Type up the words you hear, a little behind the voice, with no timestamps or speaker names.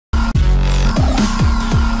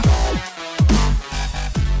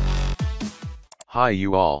Hi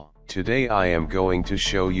you all, today I am going to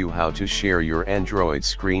show you how to share your Android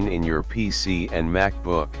screen in your PC and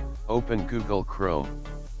MacBook. Open Google Chrome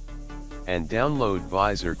and download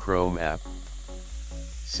Visor Chrome app.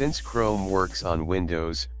 Since Chrome works on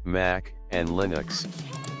Windows, Mac, and Linux,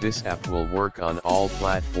 this app will work on all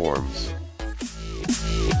platforms.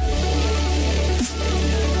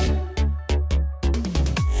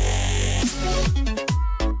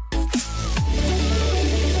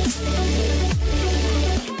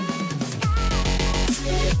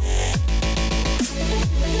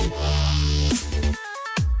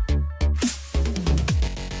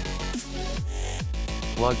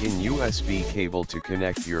 Plug in USB cable to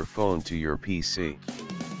connect your phone to your PC.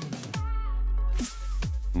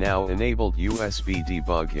 Now enabled USB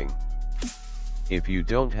debugging. If you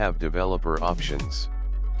don't have developer options,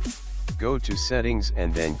 go to Settings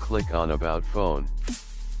and then click on About Phone.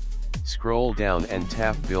 Scroll down and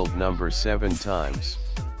tap Build number 7 times.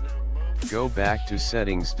 Go back to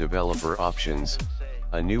Settings Developer Options,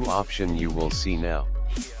 a new option you will see now.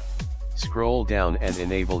 Scroll down and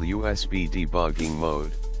enable USB debugging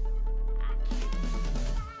mode.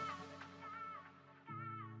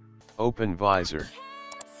 Open Visor.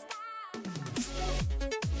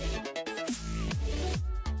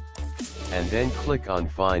 And then click on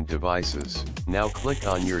Find Devices. Now click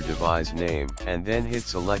on your device name and then hit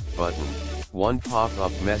Select button. One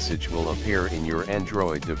pop-up message will appear in your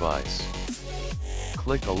Android device.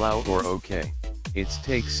 Click Allow or OK. It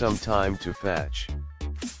takes some time to fetch.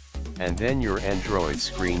 And then your Android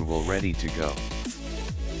screen will ready to go.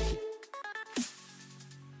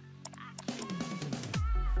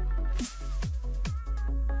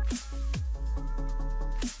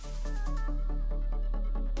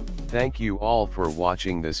 Thank you all for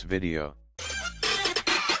watching this video.